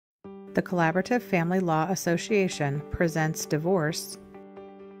The Collaborative Family Law Association presents Divorce: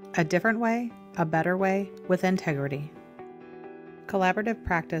 A Different Way, a Better Way, with Integrity. Collaborative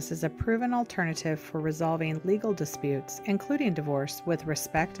practice is a proven alternative for resolving legal disputes, including divorce, with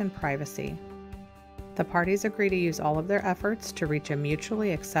respect and privacy. The parties agree to use all of their efforts to reach a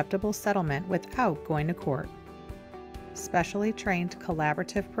mutually acceptable settlement without going to court. Specially trained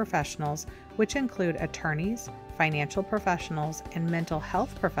collaborative professionals, which include attorneys, financial professionals, and mental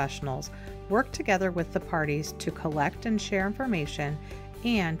health professionals, work together with the parties to collect and share information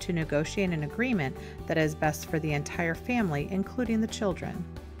and to negotiate an agreement that is best for the entire family, including the children.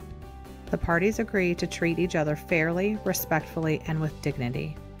 The parties agree to treat each other fairly, respectfully, and with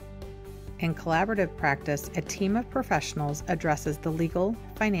dignity. In collaborative practice, a team of professionals addresses the legal,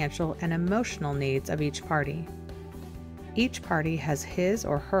 financial, and emotional needs of each party. Each party has his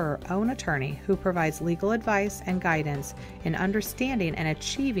or her own attorney who provides legal advice and guidance in understanding and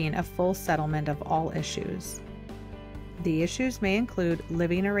achieving a full settlement of all issues. The issues may include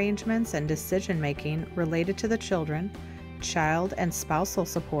living arrangements and decision-making related to the children, child and spousal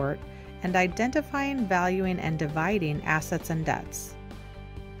support, and identifying, valuing, and dividing assets and debts.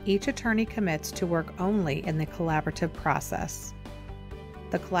 Each attorney commits to work only in the collaborative process.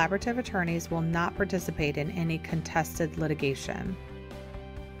 The collaborative attorneys will not participate in any contested litigation.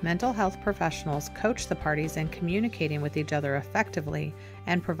 Mental health professionals coach the parties in communicating with each other effectively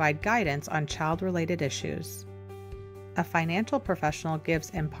and provide guidance on child-related issues. A financial professional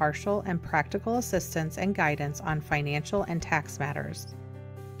gives impartial and practical assistance and guidance on financial and tax matters.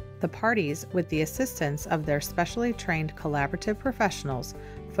 The parties, with the assistance of their specially trained collaborative professionals,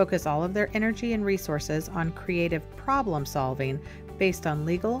 focus all of their energy and resources on creative problem solving based on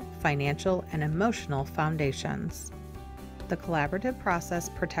legal, financial, and emotional foundations. The collaborative process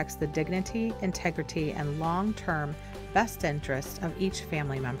protects the dignity, integrity, and long-term best interests of each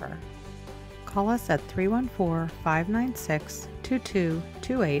family member. Call us at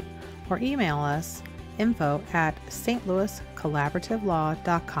 314-596-2228 or email us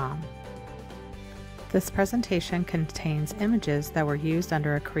info@stlouiscollaborativelaw.com. This presentation contains images that were used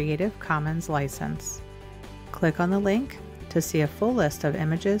under a Creative Commons license. Click on the link to see a full list of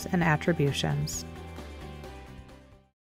images and attributions.